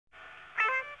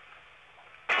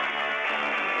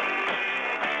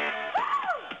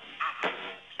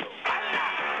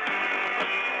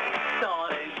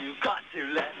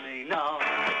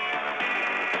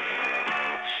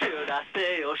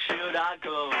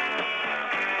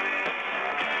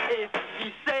If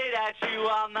you say that you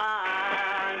are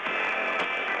mine,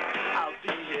 I'll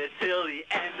be here till the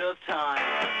end of time.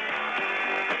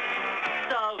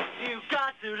 So you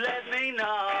got to let me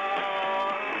know,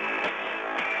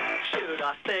 should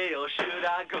I stay or should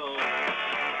I go?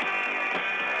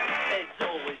 It's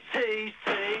always T, T,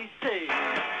 T.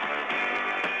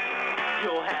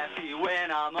 You're happy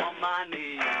when I'm on my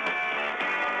knees.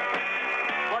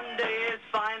 One day it's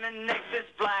fine and next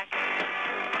it's black.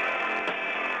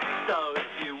 So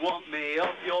if you want me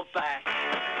off your back,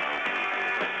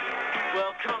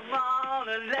 well come on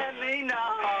and let me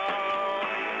know,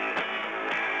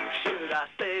 should I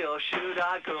stay or should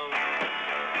I go?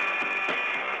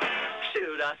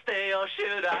 Should I stay or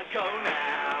should I go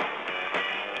now?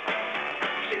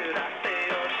 Should I stay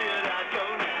or should I go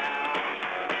now?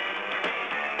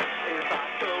 If I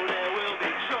go there will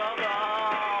be trouble,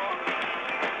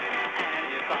 and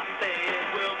if I stay it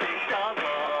will be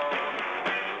double.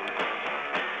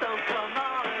 So come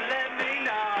on and let me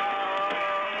know.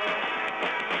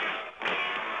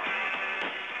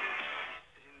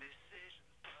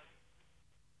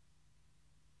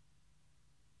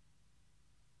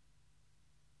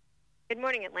 Good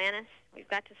morning, Atlantis. We've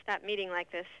got to stop meeting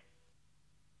like this.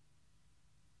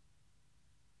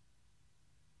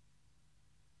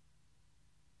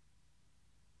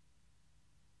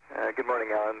 Good morning,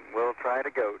 Alan. We'll try to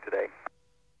go today.